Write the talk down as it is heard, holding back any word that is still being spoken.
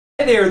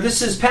Hi there,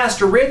 this is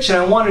Pastor Rich, and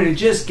I wanted to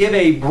just give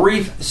a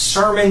brief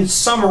sermon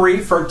summary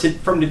from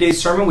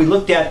today's sermon. We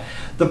looked at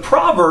the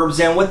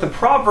Proverbs and what the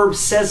Proverbs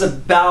says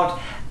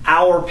about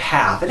our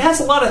path. It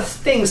has a lot of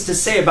things to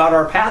say about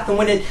our path, and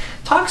when it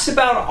talks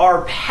about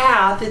our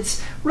path,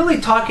 it's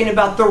really talking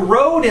about the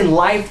road in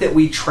life that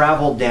we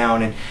travel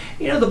down. And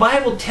you know, the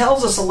Bible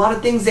tells us a lot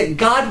of things that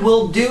God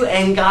will do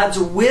and God's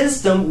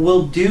wisdom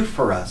will do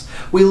for us.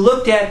 We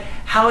looked at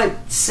how it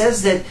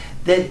says that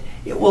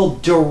it will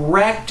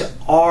direct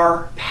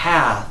our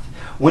path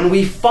when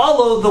we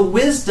follow the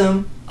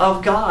wisdom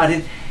of God.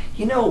 And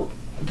you know,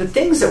 the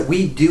things that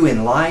we do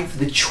in life,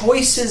 the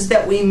choices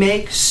that we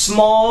make,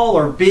 small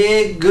or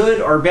big, good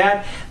or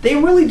bad, they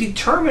really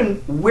determine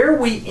where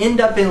we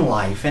end up in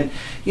life. And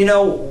you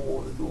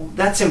know,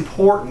 that's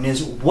important,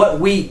 is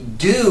what we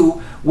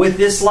do with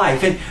this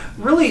life. And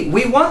really,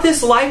 we want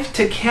this life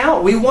to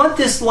count. We want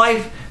this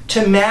life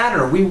to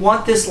matter. We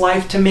want this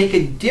life to make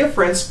a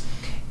difference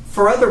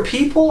for other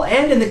people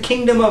and in the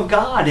kingdom of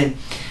God. And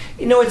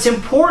you know, it's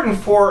important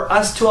for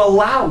us to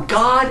allow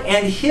God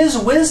and His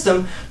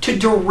wisdom to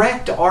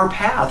direct our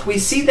path. We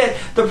see that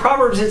the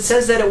Proverbs, it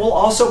says that it will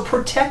also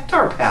protect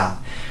our path.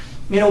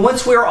 You know,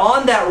 once we're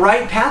on that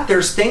right path,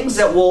 there's things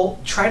that will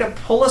try to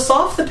pull us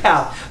off the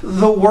path.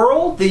 The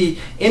world, the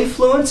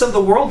influence of the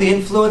world, the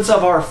influence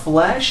of our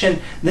flesh,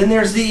 and then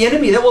there's the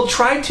enemy that will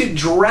try to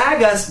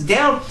drag us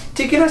down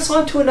to get us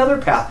onto another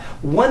path.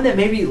 One that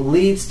maybe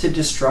leads to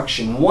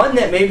destruction. One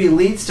that maybe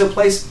leads to a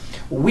place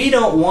we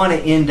don't want to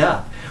end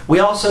up. We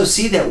also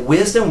see that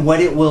wisdom, what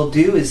it will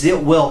do is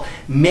it will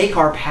make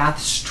our path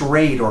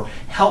straight or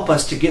help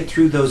us to get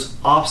through those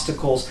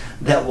obstacles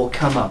that will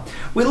come up.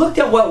 We looked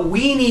at what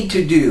we need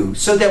to do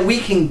so that we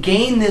can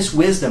gain this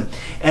wisdom.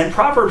 And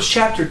Proverbs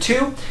chapter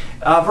 2,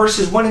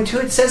 verses 1 and 2,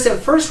 it says that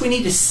first we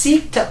need to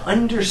seek to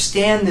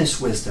understand this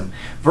wisdom.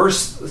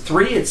 Verse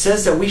 3, it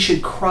says that we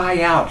should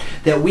cry out,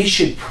 that we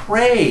should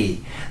pray.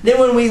 Then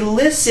when we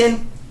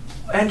listen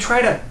and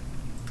try to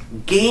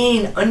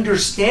gain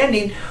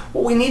understanding,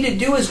 what we need to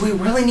do is we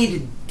really need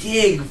to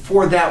dig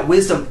for that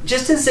wisdom,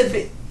 just as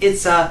if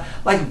it's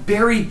like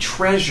buried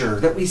treasure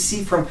that we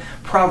see from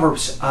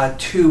Proverbs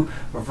 2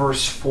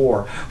 verse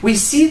 4. We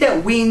see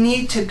that we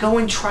need to go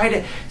and try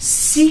to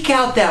seek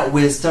out that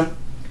wisdom,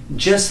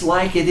 just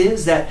like it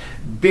is that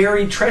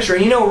buried treasure.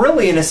 And you know,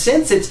 really, in a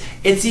sense,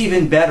 it's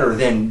even better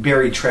than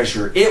buried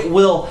treasure. It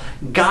will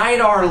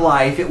guide our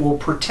life, it will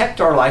protect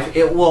our life,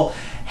 it will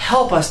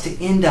help us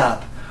to end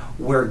up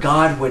where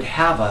God would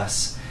have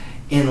us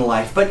in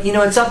life. But you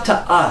know, it's up to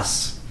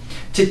us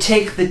to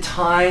take the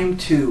time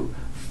to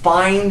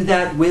find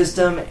that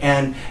wisdom.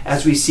 And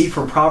as we see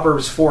from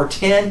Proverbs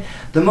 4:10,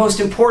 the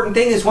most important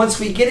thing is once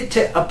we get it,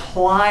 to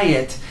apply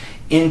it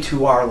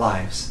into our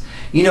lives.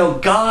 You know,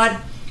 God,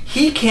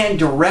 He can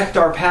direct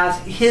our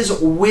path. His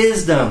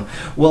wisdom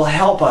will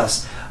help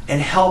us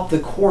and help the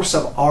course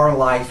of our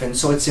life. And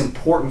so it's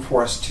important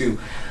for us to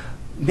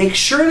make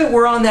sure that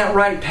we're on that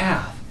right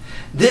path.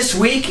 This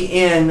week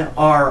in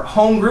our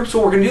home groups,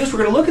 what we're going to do is we're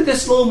going to look at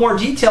this in a little more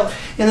detail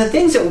and the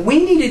things that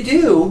we need to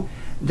do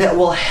that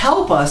will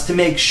help us to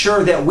make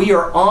sure that we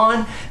are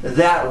on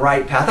that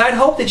right path. I'd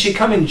hope that you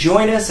come and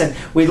join us, and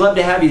we'd love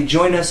to have you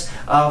join us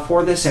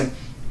for this. And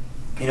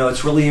you know,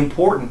 it's really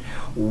important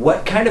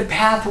what kind of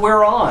path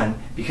we're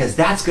on, because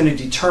that's going to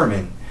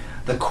determine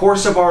the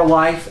course of our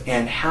life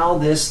and how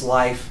this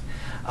life,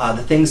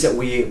 the things that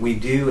we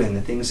do and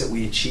the things that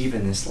we achieve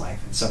in this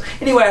life. And so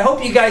anyway, I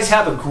hope you guys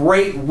have a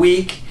great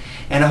week,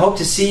 and I hope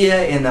to see you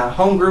in the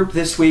home group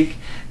this week.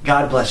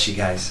 God bless you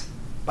guys.